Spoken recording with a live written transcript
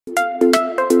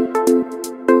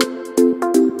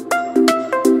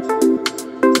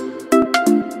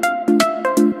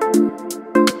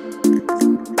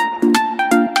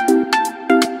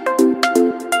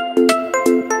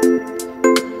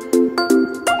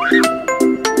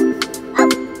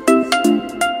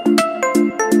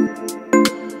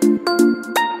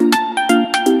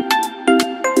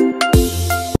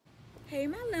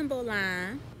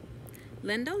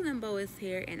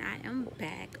here, and I am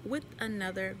back with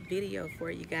another video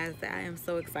for you guys that I am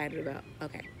so excited about.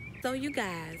 Okay, so you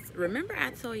guys, remember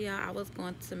I told y'all I was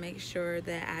going to make sure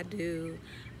that I do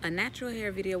a natural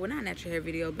hair video, well, not natural hair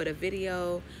video, but a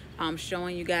video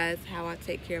showing you guys how I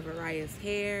take care of Araya's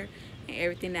hair and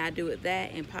everything that I do with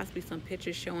that, and possibly some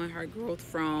pictures showing her growth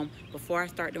from before I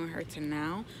start doing her to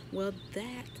now. Well,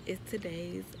 that is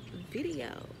today's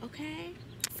video. Okay,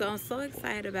 so I'm so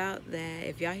excited about that.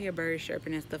 If y'all hear birds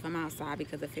chirping and stuff, I'm outside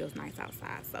because it feels nice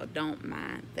outside, so don't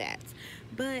mind that.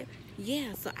 But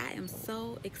yeah, so I am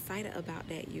so excited about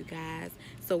that, you guys.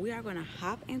 So we are going to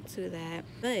hop into that.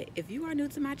 But if you are new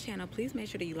to my channel, please make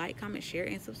sure that you like, comment, share,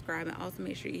 and subscribe, and also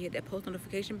make sure you hit that post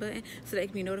notification button so that you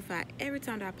can be notified every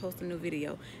time that I post a new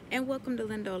video. And welcome to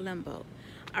LimbO.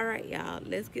 All right, y'all,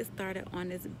 let's get started on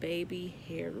this baby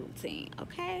hair routine.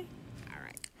 Okay,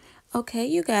 okay,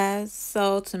 you guys,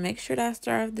 so to make sure that I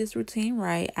start this routine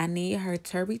right, I need her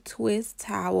Turby Twist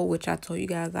towel, which I told you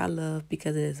guys I love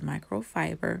because it is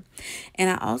microfiber. And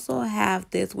I also have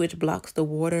this, which blocks the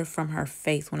water from her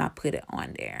face when I put it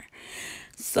on there.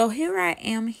 So here I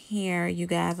am here, you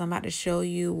guys. I'm about to show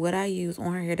you what I use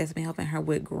on her hair that's been helping her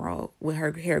with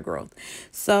her hair growth.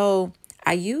 So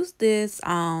I use this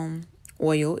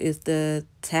oil. It's the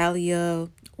Talia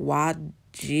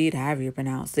WashDay, however you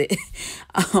pronounce it,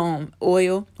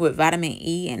 oil with vitamin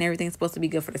E, and everything's supposed to be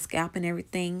good for the scalp and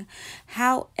everything.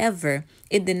 However,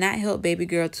 it did not help baby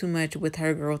girl too much with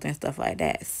her growth and stuff like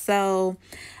that. So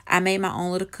I made my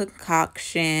own little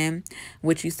concoction,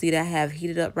 which you see that I have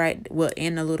heated up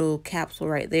in a little capsule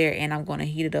right there, and I'm going to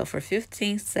heat it up for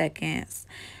 15 seconds.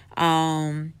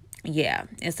 Yeah,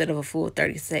 instead of a full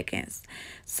 30 seconds.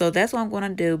 So that's what I'm going to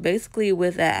do. Basically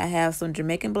with that, I have some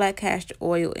Jamaican black castor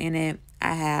oil in it.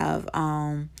 I have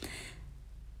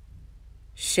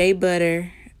shea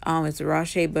butter. It's raw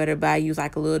shea butter, but I use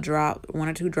like a little drop, 1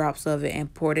 or 2 drops of it,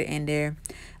 and poured it in there.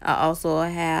 I also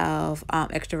have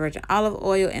extra virgin olive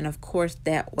oil, and of course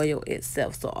that oil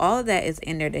itself. So all of that is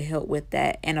in there to help with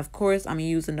that. And of course I'm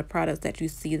using the products that you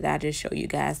see that I just show you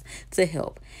guys to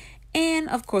help. And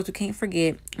of course we can't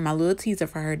forget my little teaser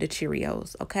for her, the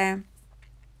Cheerios. Okay,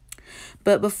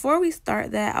 but before we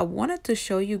start that, I wanted to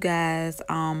show you guys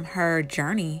her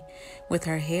journey with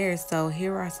her hair. So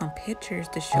here are some pictures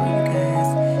to show you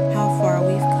guys how far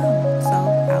we've come. So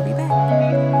I'll be back.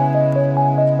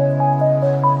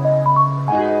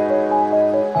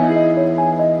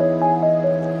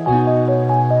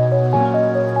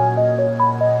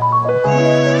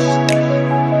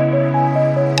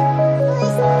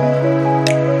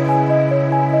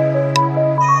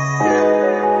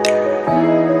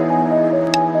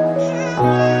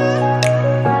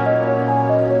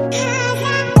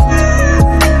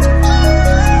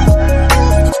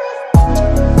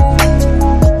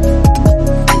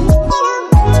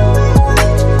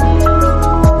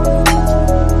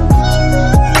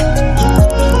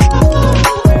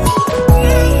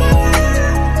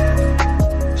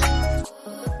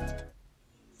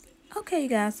 Okay, you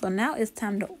guys, so now it's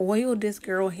time to oil this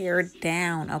girl hair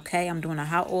down. Okay, I'm doing a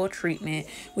hot oil treatment,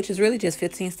 which is really just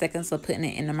 15 seconds of putting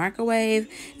it in the microwave.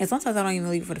 And sometimes I don't even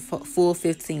leave it for the full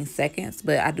 15 seconds,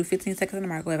 but I do 15 seconds in the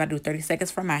microwave. I do 30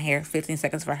 seconds for my hair, 15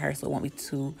 seconds for her, so it won't be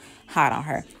too hot on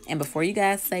her. And before you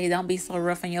guys say, don't be so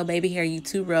rough on your baby hair, you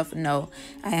too rough. No,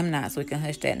 I am not, so we can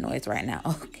hush that noise right now.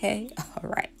 Okay, all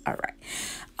right.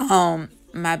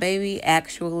 My baby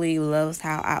actually loves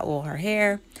how I oil her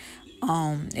hair.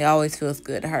 It always feels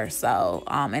good to her. So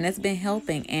and it's been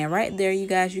helping. And right there, you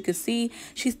guys, you can see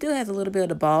she still has a little bit of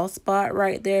the bald spot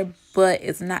right there, but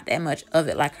it's not that much of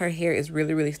it. Like, her hair is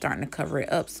really starting to cover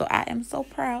it up. So I am so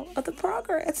proud of the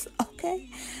progress. Okay,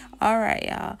 all right,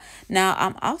 y'all. Now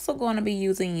I'm also going to be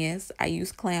using, yes, I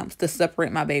use clamps to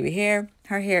separate my baby hair.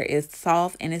 Her hair is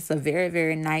soft, and it's a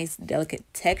very nice, delicate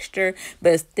texture,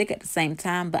 but it's thick at the same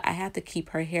time. But I have to keep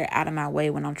her hair out of my way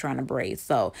when I'm trying to braid.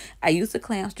 So I use the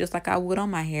clamps just like I would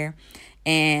on my hair,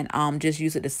 and just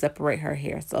use it to separate her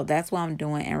hair. So that's what I'm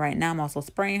doing. And right now I'm also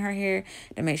spraying her hair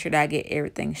to make sure that I get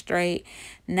everything straight.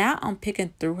 Now I'm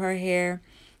picking through her hair,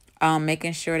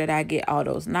 making sure that I get all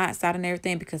those knots out and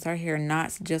everything, because her hair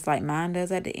knots just like mine does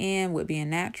at the end with being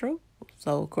natural.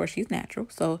 So of course she's natural.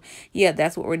 So yeah,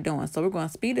 that's what we're doing. So we're going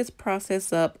to speed this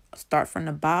process up, start from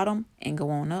the bottom and go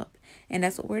on up. And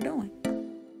that's what we're doing.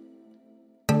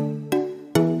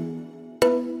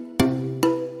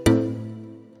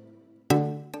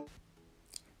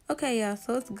 Okay, y'all,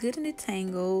 so it's good and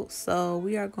detangled. So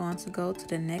we are going to go to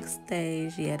the next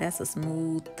stage. Yeah, that's a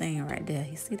smooth thing right there.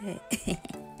 You see that?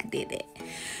 I did that.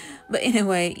 But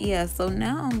anyway, yeah, so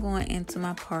now I'm going into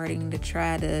my parting to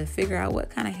try to figure out what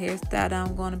kind of hairstyle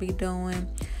I'm going to be doing.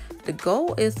 the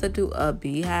goal is to do a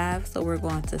beehive, so we're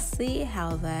going to see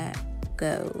how that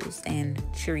goes and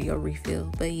Cheerio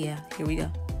refill. But yeah, here we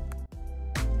go.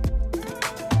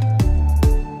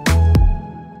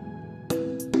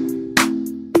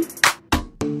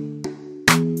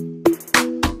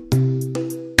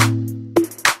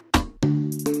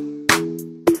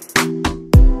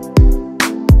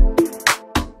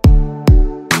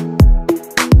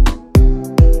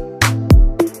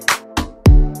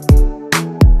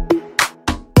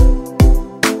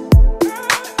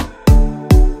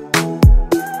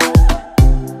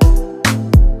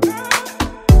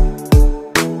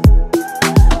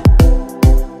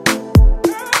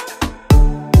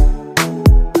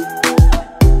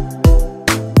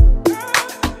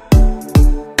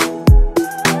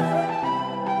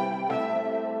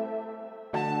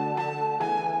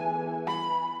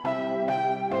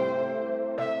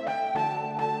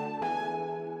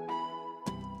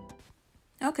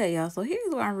 Okay, y'all, so here's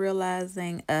what I'm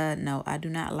realizing. No, I do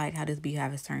not like how this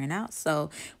beehive is turning out. So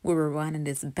we're rewinding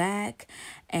this back,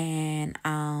 and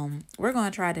we're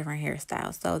going to try a different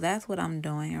hairstyle. So that's what I'm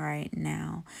doing right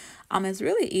now. It's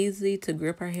really easy to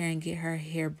grip her hair and get her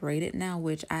hair braided now,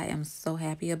 which I am so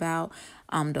happy about.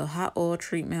 The hot oil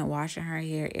treatment, washing her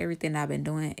hair, everything I've been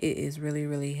doing, it is really,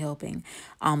 really helping.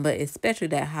 But especially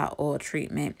that hot oil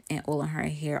treatment and oiling her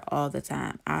hair all the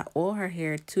time. I oil her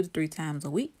hair 2 to 3 times a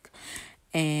week.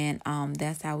 And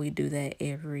that's how we do that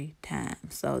every time.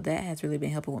 So that has really been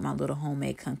helping with my little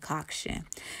homemade concoction.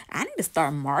 I need to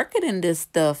start marketing this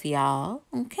stuff, y'all.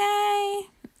 Okay.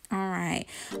 All right.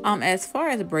 As far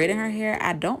as braiding her hair,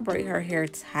 I don't braid her hair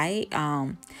tight.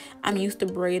 I'm used to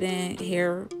braiding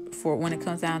hair for when it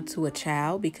comes down to a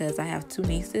child, because I have 2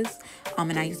 nieces.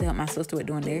 And I used to help my sister with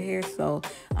doing their hair. So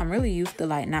I'm really used to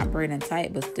like not braiding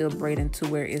tight, but still braiding to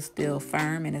where it's still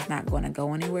firm and it's not going to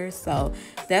go anywhere. So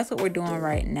that's what we're doing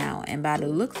right now. And by the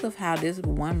looks of how this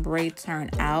one braid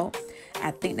turned out,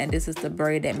 I think that this is the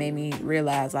braid that made me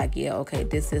realize, like, yeah, okay,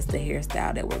 this is the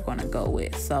hairstyle that we're going to go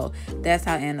with. So that's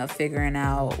how I ended up figuring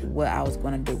out what I was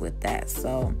going to do with that.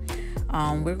 So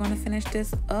we're going to finish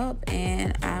this up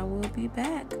and I will be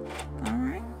back. All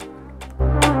right.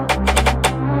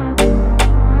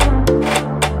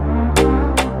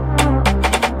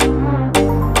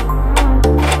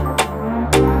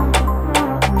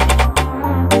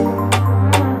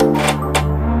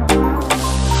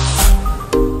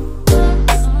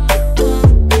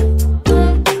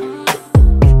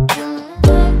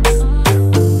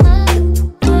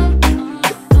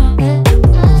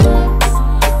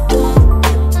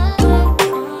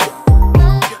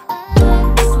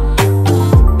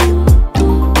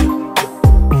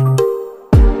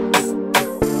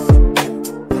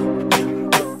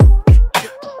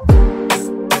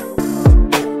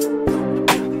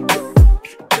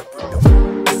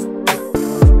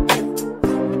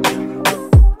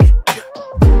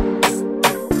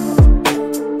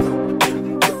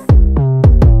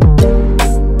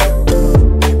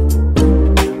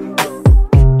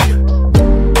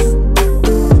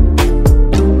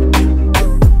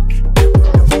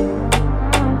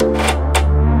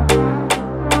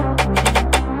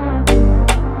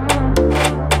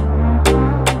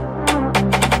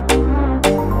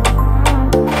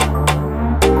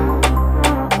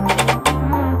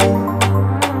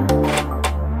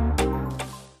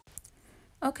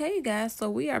 Okay, you guys, so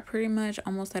we are pretty much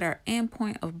almost at our end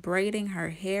point of braiding her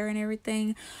hair and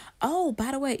everything. Oh,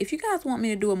 by the way, if you guys want me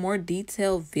to do a more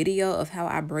detailed video of how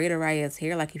I braid Araya's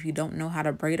hair, like if you don't know how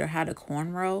to braid or how to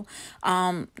cornrow,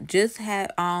 just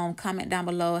have comment down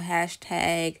below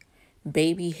hashtag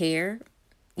baby hair.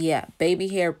 Yeah, baby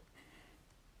hair.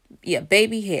 Yeah,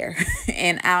 baby hair.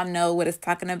 And I'll know what it's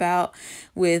talking about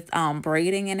with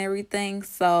braiding and everything.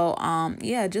 So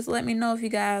yeah, just let me know if you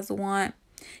guys want.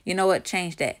 You know what?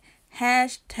 Change that.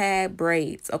 Hashtag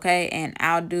braids, okay? And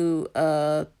I'll do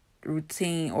a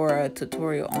routine or a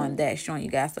tutorial on that, showing you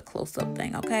guys the close-up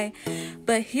thing, okay?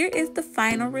 But here is the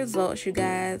final results, you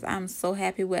guys. I'm so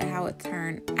happy with how it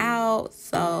turned out.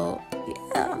 So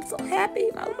yeah, I'm so happy,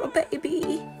 my little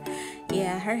baby.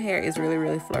 Yeah, her hair is really,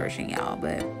 really flourishing, y'all.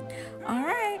 But all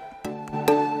right.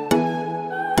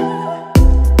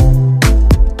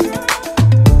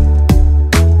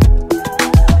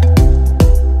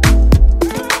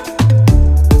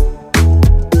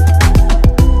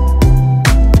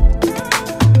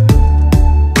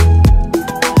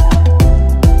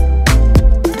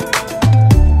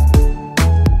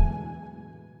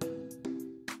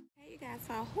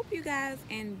 you guys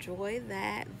enjoy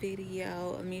that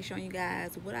video of me showing you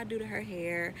guys what I do to her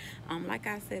hair. Like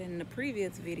I said in the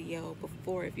previous video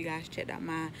before, if you guys checked out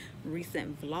my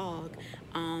recent vlog,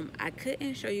 I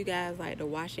couldn't show you guys like the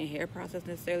washing hair process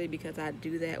necessarily because I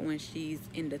do that when she's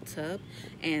in the tub,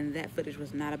 and that footage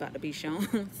was not about to be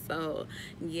shown. So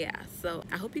yeah, so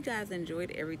I hope you guys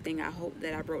enjoyed everything. I hope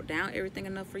that I broke down everything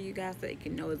enough for you guys so you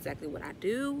can know exactly what I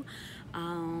do.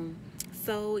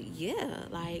 So yeah,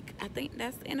 like I think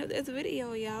that's the end of this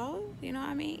video, y'all. You know what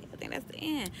I mean? I think that's the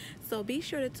end. So be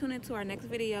sure to tune into our next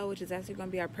video, which is actually going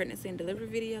to be our pregnancy and delivery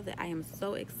video that I am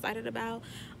so excited about.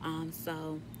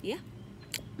 So yeah,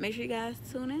 make sure you guys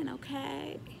tune in,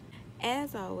 okay?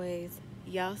 As always,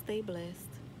 y'all stay blessed.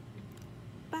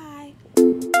 Bye.